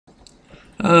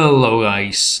Hello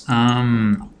guys.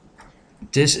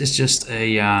 This is just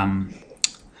a I'm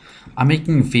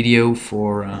making a video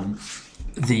for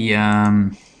the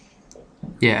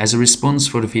as a response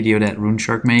for the video that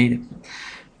RuneShark made.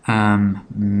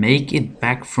 Make it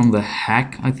back from the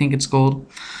hack, I think it's called.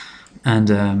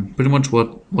 And pretty much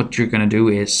what you're gonna do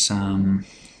is I'm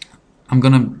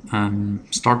gonna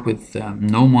start with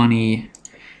no money,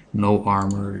 no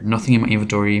armor, nothing in my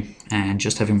inventory, and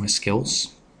just having my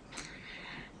skills.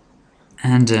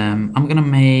 And I'm gonna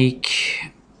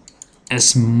make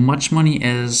as much money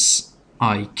as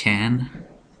I can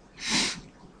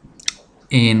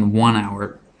in 1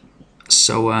 hour.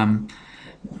 So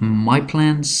my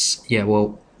plans,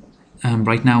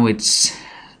 right now it's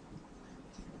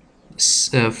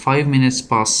 5 minutes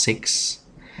past 6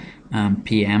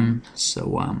 p.m.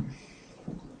 So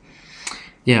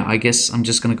I guess I'm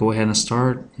just gonna go ahead and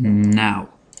start now.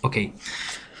 Okay.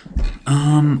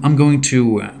 I'm going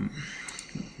to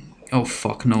oh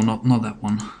fuck, no, not that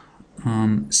one.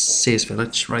 Sears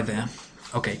Village, right there.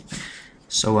 Okay,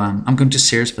 so I'm going to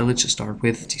Sears Village to start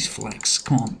with. These flags,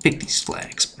 come on, pick these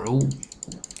flags, bro.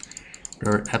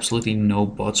 There are absolutely no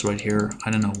bots right here.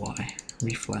 I don't know why.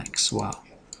 Reflex, wow.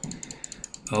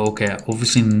 Okay, I've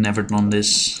obviously never done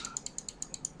this.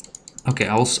 Okay,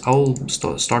 I'll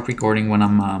start recording when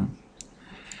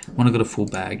when I got a full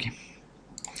bag.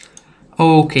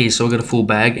 Okay, so I got a full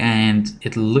bag, and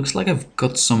it looks like I've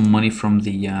got some money from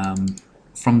the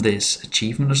from this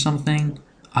achievement or something.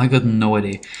 I got no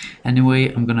idea.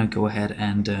 Anyway, I'm gonna go ahead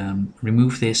and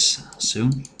remove this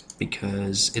soon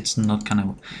because it's not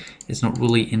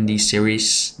really in the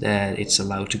series that it's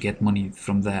allowed to get money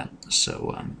from that.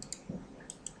 So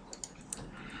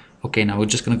okay, now we're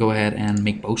just gonna go ahead and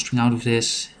make bowstring out of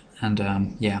this, and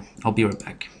yeah, I'll be right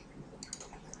back.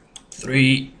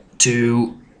 3,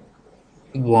 2,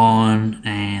 1,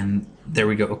 and there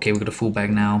we go. Okay, we got a full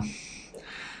bag now.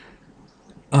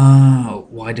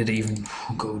 Why did it even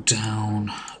go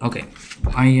down? Okay,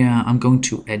 I'm going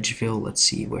to Edgeville. Let's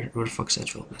see, where the fuck's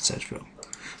Edgeville? That's Edgeville.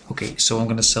 Okay, so I'm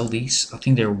gonna sell these. I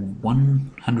think they're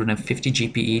 150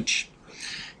 GP each,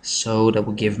 so that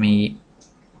will give me,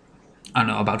 I don't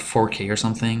know, about 4k or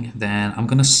something. Then I'm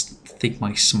gonna take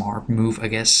my smart move, I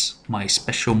guess, my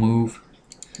special move,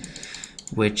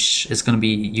 which is gonna be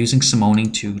using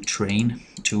summoning to train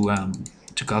to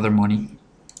gather money,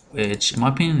 which in my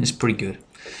opinion is pretty good.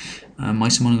 My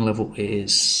summoning level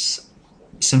is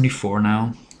 74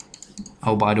 now.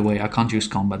 Oh, by the way, I can't use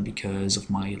combat because of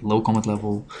my low combat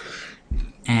level,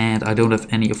 and I don't have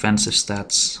any offensive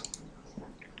stats.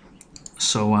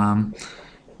 So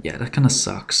yeah, that kind of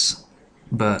sucks.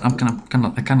 But I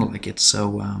kind of like it.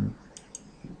 So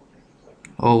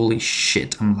holy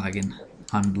shit, I'm lagging.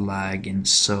 I'm lagging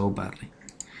so badly.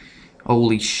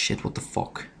 Holy shit, what the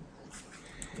fuck?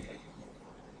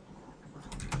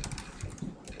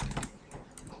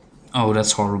 Oh,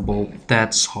 that's horrible.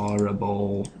 That's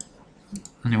horrible.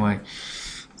 Anyway,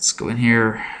 let's go in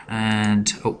here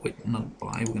and... oh, wait, not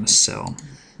buy. We're gonna sell.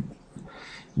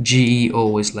 GE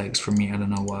always lags for me. I don't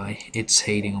know why. It's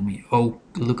hating on me. Oh,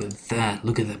 look at that.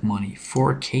 Look at that money.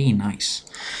 4k, nice.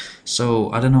 So,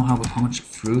 I don't know how much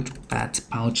fruit bat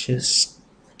pouches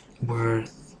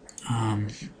worth.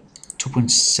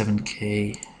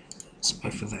 2.7k. Let's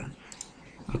buy for that.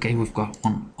 Okay, we've got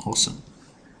one. Awesome.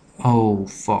 Oh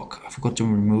fuck, I forgot to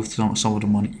remove some of the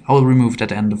money. I'll remove it at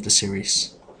the end of the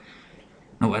series.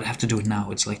 No, I'd have to do it now.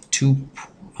 It's like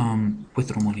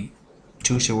withdraw money.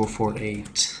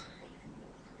 2048.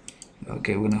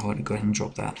 Okay, we're gonna go ahead and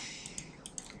drop that.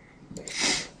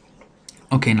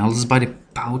 Okay, now let's buy the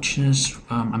pouches.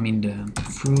 I mean the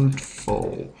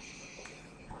fruitful.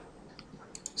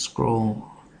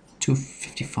 Scroll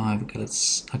 255.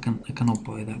 Okay, I cannot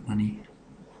buy that money.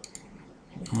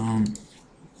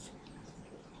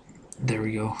 There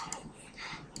we go.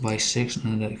 Buy 6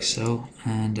 and like so,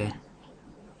 and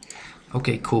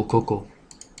okay, cool.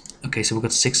 Okay, so we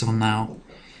got 6 of them now.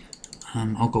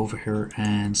 I'll go over here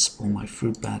and spawn my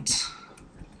fruit bats.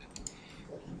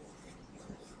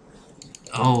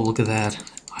 Oh, look at that!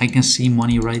 I can see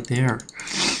money right there.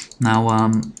 Now,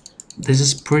 this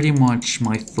is pretty much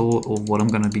my thought of what I'm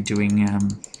gonna be doing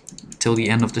till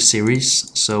the end of the series.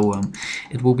 So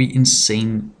it will be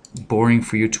insane boring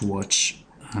for you to watch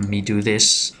me do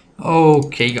this.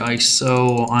 Okay guys,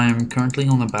 so I'm currently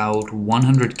on about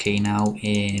 100k now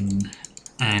and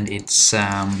it's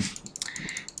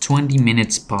 20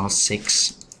 minutes past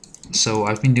 6. So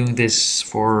I've been doing this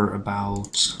for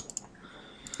about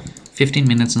 15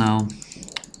 minutes now,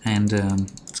 and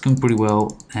it's going pretty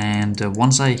well. And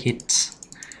once I hit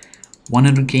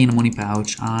 100k in a money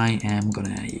pouch, I am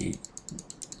gonna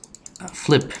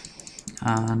flip,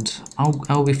 and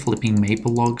I'll be flipping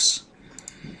maple logs.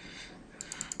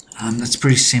 That's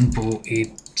pretty simple.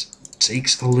 It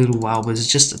takes a little while, but it's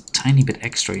just a tiny bit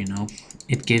extra, you know.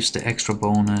 It gives the extra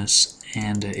bonus,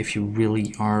 and if you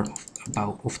really are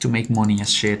about off to make money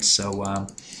as shit, so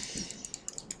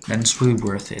then it's really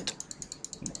worth it.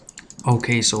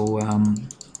 Okay, so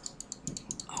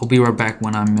I'll be right back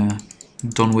when I'm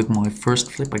done with my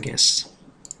first flip, I guess.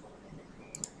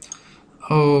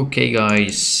 Okay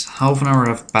guys, half an hour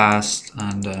have passed,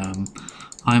 and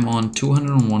I'm on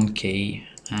 201k,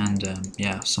 and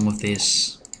yeah, some of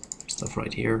this stuff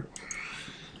right here.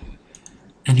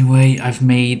 Anyway, I've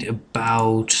made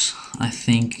about, I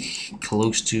think,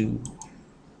 close to,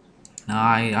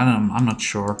 I don't know, I'm not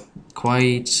sure,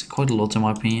 quite a lot in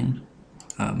my opinion,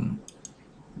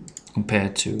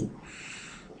 compared to,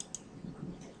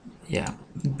 yeah,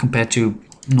 compared to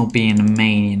not being a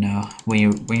main, you know. When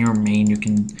you're a main, you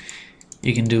can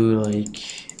do like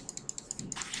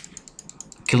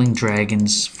killing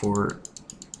dragons for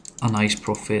a nice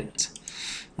profit.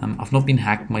 I've not been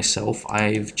hacked myself.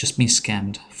 I've just been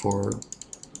scammed for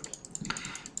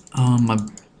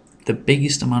the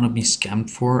biggest amount I've been scammed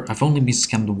for. I've only been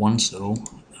scammed once though.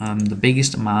 The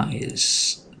biggest amount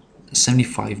is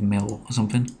 75 mil or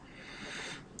something.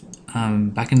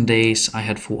 Back in the days, I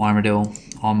had full Armadillo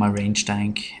on my range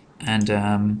tank,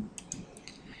 and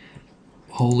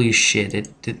holy shit,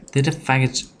 it did the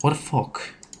faggots. What the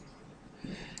fuck?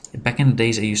 Back in the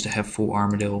days, I used to have full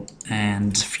Armadillo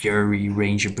and Fury,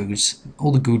 Ranger boots,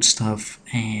 all the good stuff,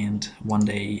 and one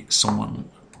day someone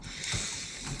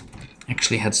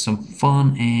actually had some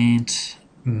fun and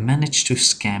managed to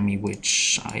scam me,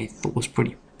 which I thought was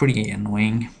pretty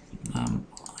annoying.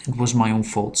 It was my own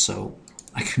fault, so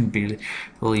I couldn't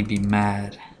really be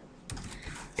mad.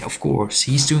 Yeah, of course,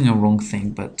 he's doing a wrong thing,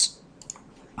 but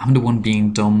I'm the one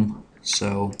being dumb,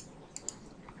 so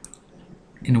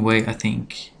in a way, I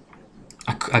think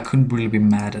I couldn't really be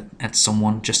mad at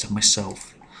someone, just at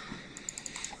myself.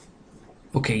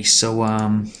 Okay, so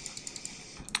I'm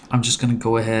just gonna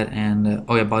go ahead and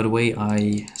oh yeah, by the way,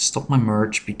 I stopped my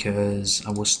merch because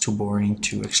I was too boring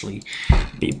to actually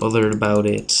be bothered about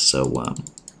it. So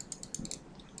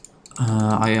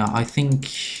I think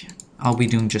I'll be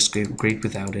doing just great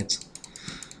without it.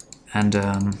 And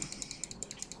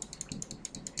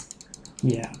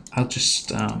yeah, I'll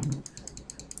just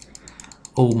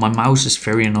oh, my mouse is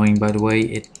very annoying, by the way.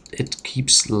 It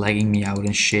keeps lagging me out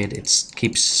and shit. It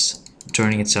keeps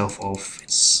turning itself off.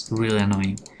 It's really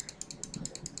annoying.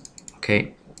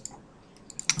 Okay.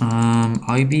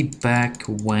 I'll be back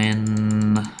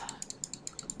when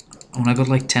I got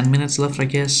like 10 minutes left, I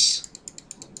guess.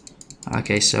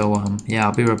 Okay, so yeah,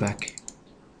 I'll be right back.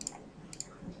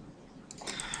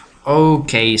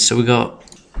 Okay, so we got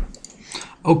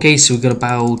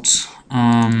about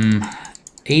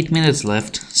 8 minutes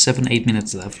left, 7-8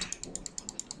 minutes left.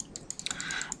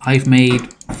 I've made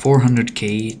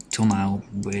 400k till now,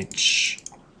 which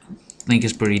I think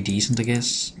is pretty decent, I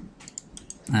guess.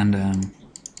 And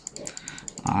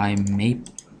I may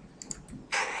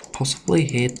possibly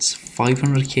hit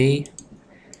 500k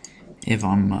if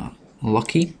I'm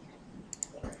lucky.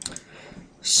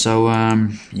 So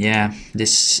yeah,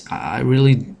 this I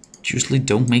really usually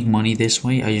don't make money this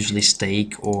way. I usually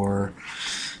stake or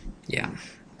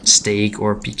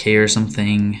PK or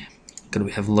something.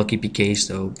 Gotta have lucky PKs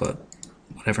though, but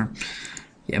whatever.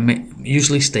 Yeah,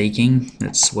 usually staking.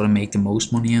 That's what I make the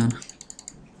most money on.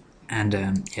 And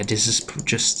yeah, this is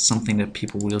just something that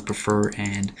people will prefer,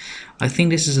 and I think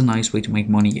this is a nice way to make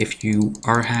money if you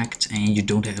are hacked and you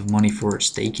don't have money for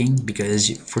staking, because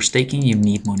for staking you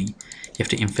need money. You have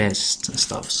to invest and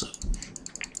stuff. So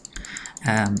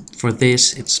for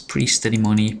this, it's pretty steady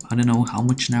money. I don't know how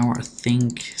much an hour. I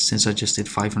think since I just did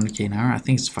 500k an hour, I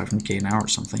think it's 500k an hour or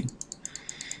something.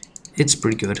 It's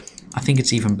pretty good. I think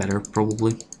it's even better,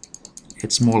 probably.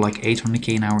 It's more like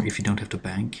 800k an hour if you don't have to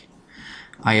bank.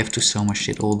 I have to sell my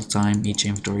shit all the time, each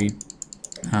inventory.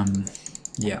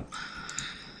 Yeah.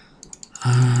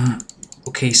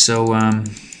 Okay, so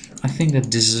I think that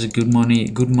this is a good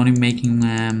money making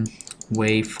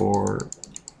way for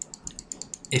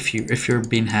if you're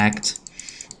being hacked.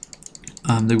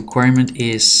 The requirement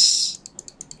is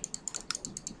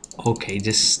okay.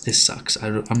 This sucks.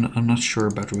 I'm not sure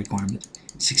about the requirement.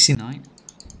 69?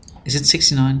 Is it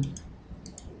 69?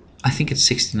 I think it's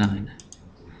 69.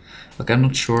 Like, I'm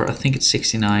not sure. I think it's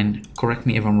 69. Correct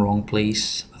me if I'm wrong,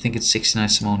 please. I think it's 69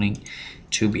 summoning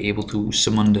to be able to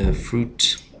summon the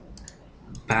fruit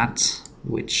bat,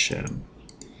 which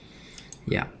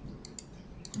yeah.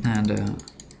 And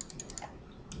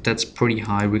that's pretty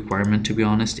high requirement, to be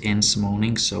honest, in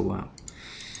summoning. So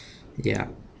yeah,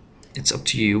 it's up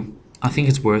to you. I think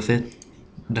it's worth it.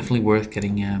 Definitely worth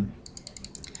getting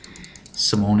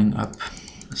summoning up,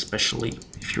 especially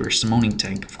if you're a summoning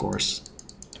tank, of course.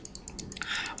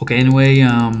 Okay, anyway,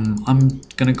 I'm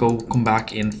gonna come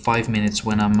back in 5 minutes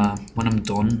when I'm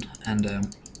done, and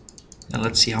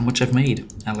let's see how much I've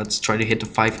made. And let's try to hit the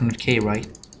 500k, right?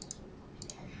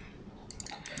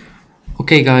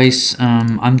 Okay, guys,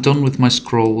 I'm done with my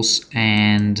scrolls,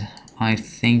 and I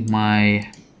think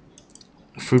my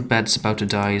fruit bat's about to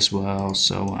die as well.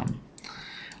 So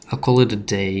I'll call it a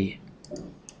day.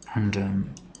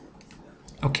 And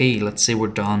okay, let's say we're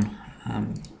done.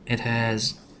 It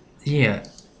has, yeah,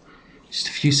 just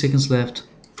a few seconds left.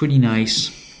 Pretty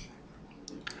nice.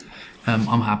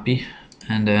 I'm happy,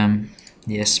 and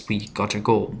yes, we got a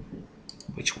goal,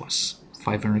 which was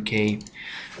 500k,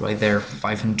 right there,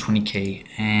 520k,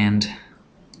 and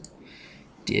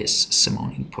this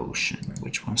summoning potion,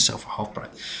 which was self half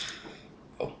price.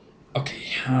 Oh,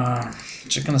 okay.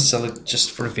 Just gonna sell it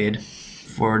just for the vid,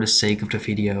 for the sake of the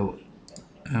video.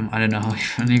 I don't know. I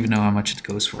don't even know how much it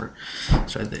goes for.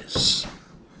 Try this.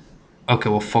 Okay,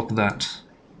 well, fuck that.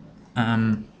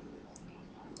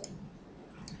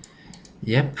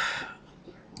 Yep.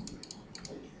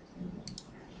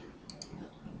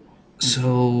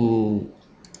 So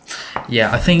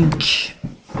yeah, I think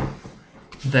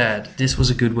that this was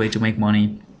a good way to make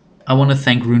money. I want to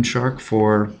thank RuneShark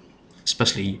for,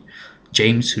 especially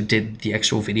James, who did the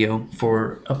actual video,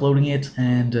 for uploading it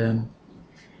and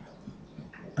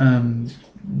um,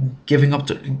 giving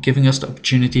us the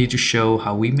opportunity to show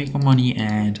how we make our money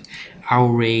and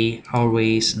our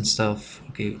ways and stuff.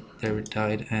 Okay, there it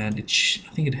died, and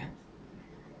I think it.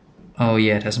 Oh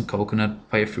yeah, it has some coconut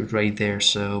papaya fruit right there,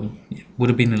 so it would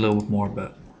have been a little bit more,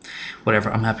 but whatever.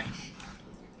 I'm happy.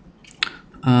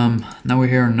 Now we're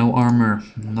here, no armor,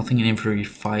 nothing in inventory,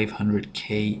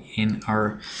 500k in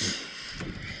our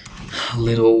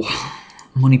little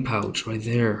money pouch right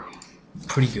there.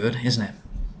 Pretty good, isn't it?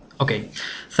 Okay,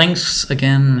 thanks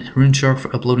again, RuneShark,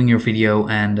 for uploading your video,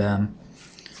 and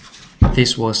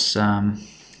this was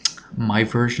my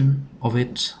version of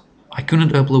it. I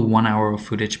couldn't upload 1 hour of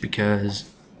footage because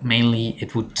mainly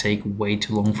it would take way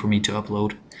too long for me to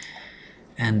upload.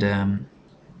 And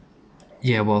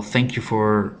yeah, well, thank you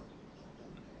for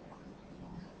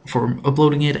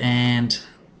uploading it, and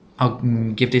I'll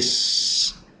give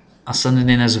this. I'll send it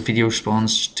in as a video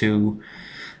response to,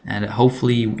 and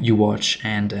hopefully you watch.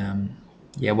 And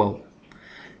yeah, well,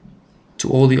 to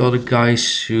all the other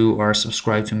guys who are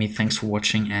subscribed to me, thanks for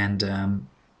watching, and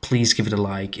please give it a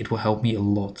like. It will help me a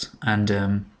lot.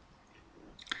 And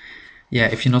yeah,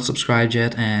 if you're not subscribed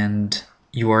yet and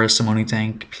you are a summoning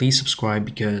tank, please subscribe,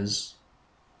 because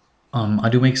I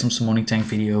do make some summoning tank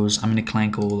videos. I'm in a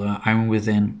clan called Iron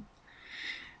Within,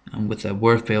 with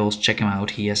Worth Bills. Check him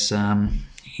out. He has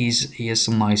he has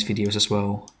some nice videos as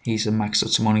well. He's a maxed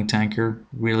out summoning tanker,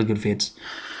 really good vids.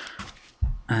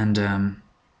 And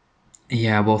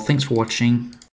yeah, well, thanks for watching.